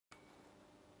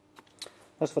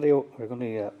This video we're going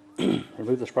to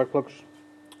remove the spark plugs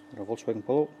on our Volkswagen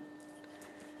Polo.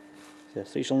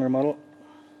 It's a 3-cylinder model,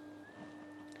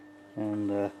 and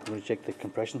we're going to check the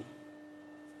compression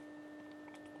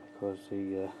because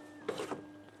the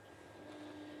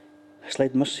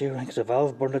slight miss here, I think it's a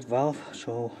valve, burned out valve,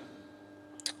 so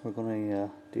we're going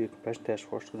to do a compression test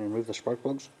first. We're going to remove the spark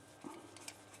plugs.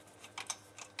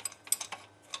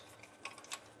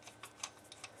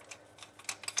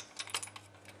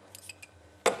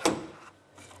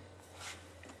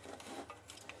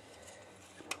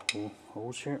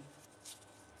 Holes here,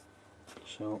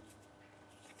 so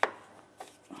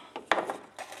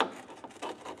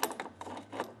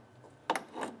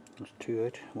there's 2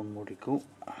 out, 1 more to go.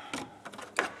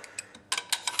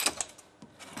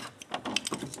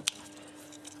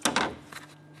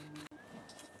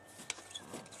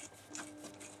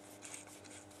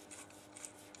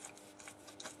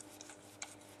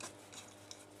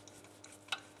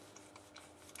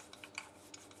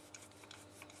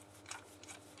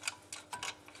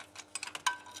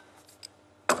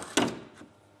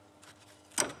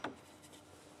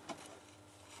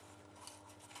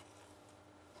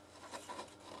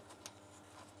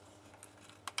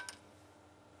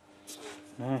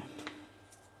 Now,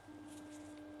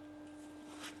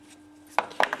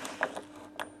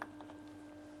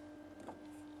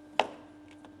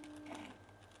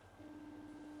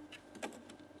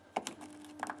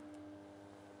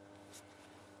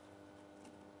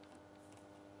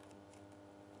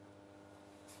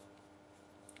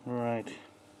 right,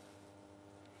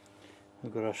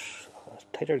 we've got a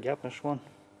tighter gap in this one,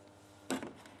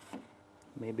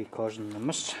 maybe causing the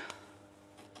miss.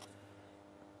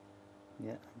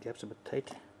 Yeah, gap's a bit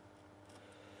tight.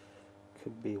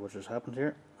 Could be what just happened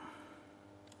here.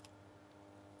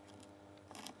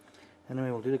 Anyway,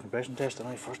 we'll do the compression test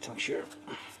anyway first to make sure.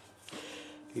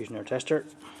 Using our tester.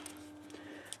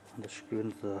 I'll just screw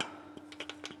into the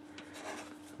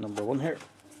number 1 here.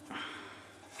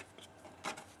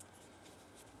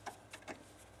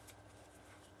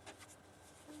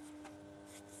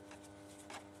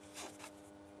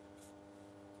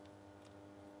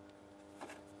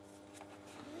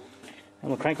 And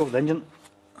we'll crank up the engine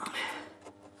and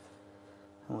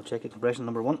we'll check the compression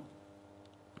number 1.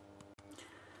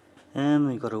 And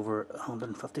we got over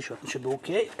 150, so it should be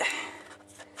okay.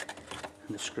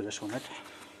 And just screw this one out.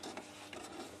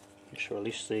 Just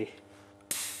release the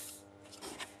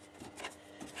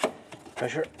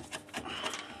pressure.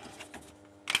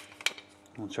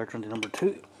 We'll insert into number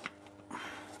 2.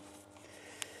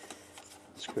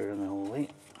 Screw it in the whole way.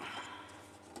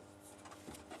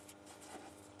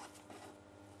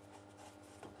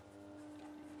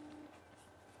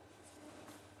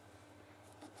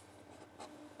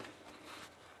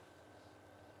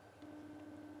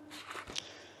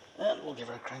 And we'll give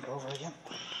her a crank over again.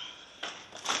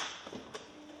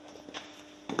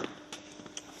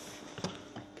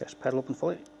 Gas pedal open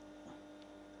fully.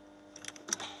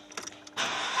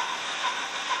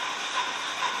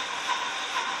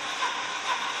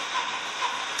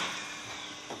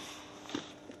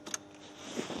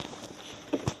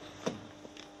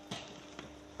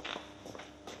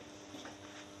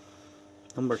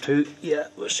 Number 2, yeah,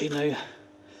 we'll see now.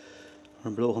 We're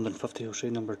below 150, we'll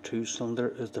see number 2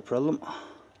 cylinder is the problem.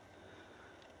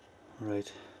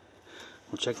 Right,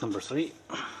 we'll check number 3.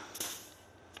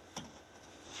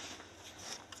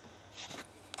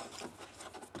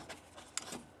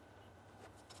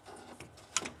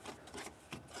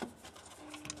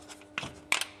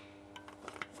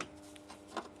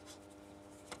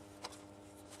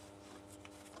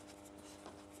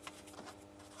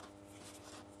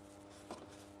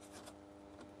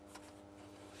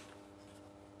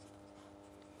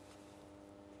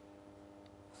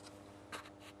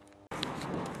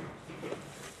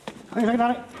 How do you think,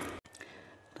 Danny?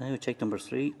 Now we check number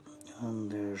 3, and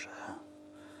there's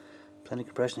plenty of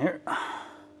compression here.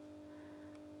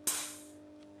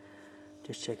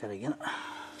 Just check that again.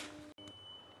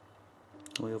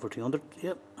 Way over 200,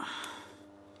 yep.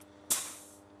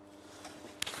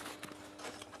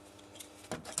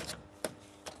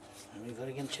 Remove that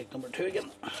again, check number 2 again.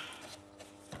 I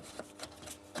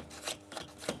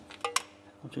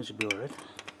think it should be alright.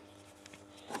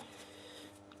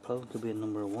 Problem could be in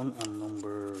number 1 and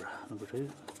number 2.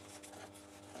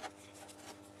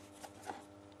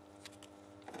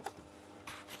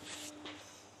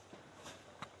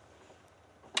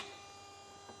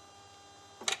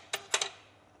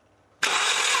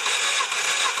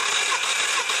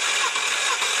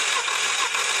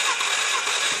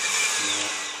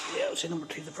 Yeah, let's see number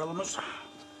 2 the problem is.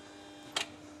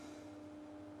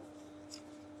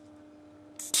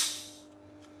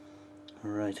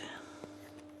 Right,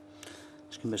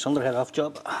 it's going to be a cylinder head off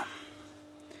job.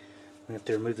 We have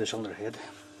to remove the cylinder head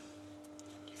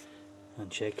and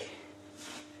check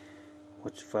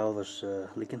which valve is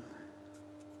leaking.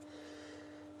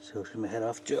 So it's going to be a head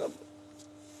off job.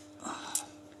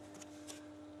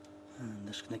 And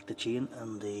disconnect the chain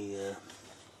and the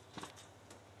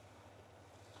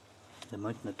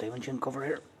mounting the timing chain cover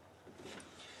here.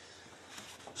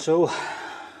 So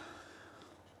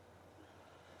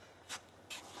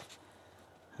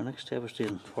our next step is to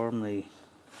inform the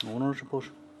owner, I suppose,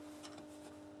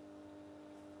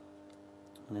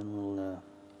 and then we'll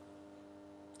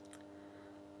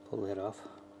pull the head off,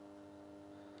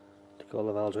 take all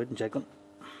the valves out and check them.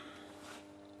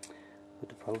 But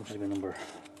the problem should be number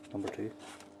 2.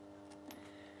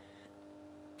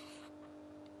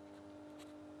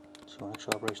 So next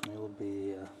operation now will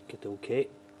be get the OK,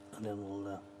 and then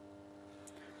we'll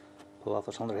pull off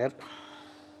the cylinder head.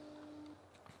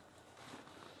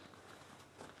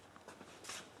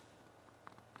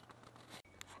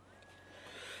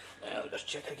 Now just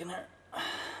check again here.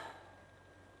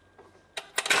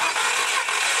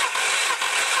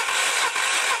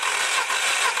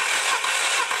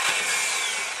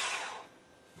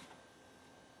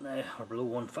 Now we're below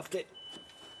 150.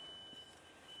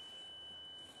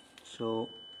 So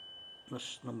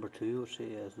this number 2 we'll say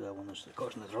is the one that's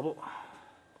causing the trouble.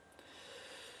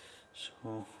 So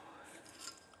we'll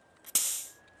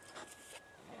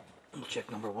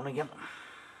check number 1 again.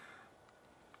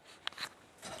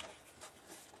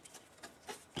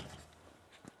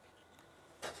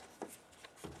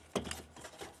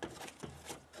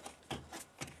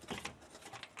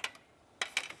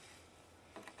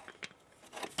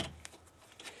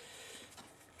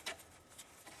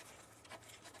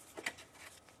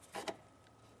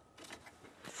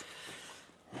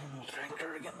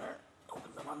 Again there,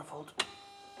 open the manifold.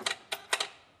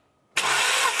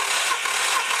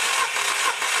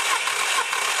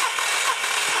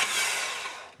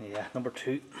 Yeah, number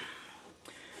 2.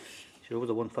 So over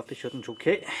the 150 shouldn't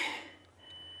okay.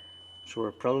 So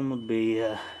our problem would be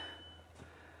a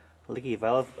leaky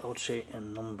valve, I would say,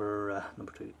 in number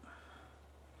 2.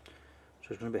 So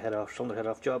it's going to be cylinder head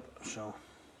off job. So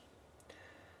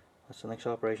that's the next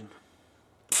operation.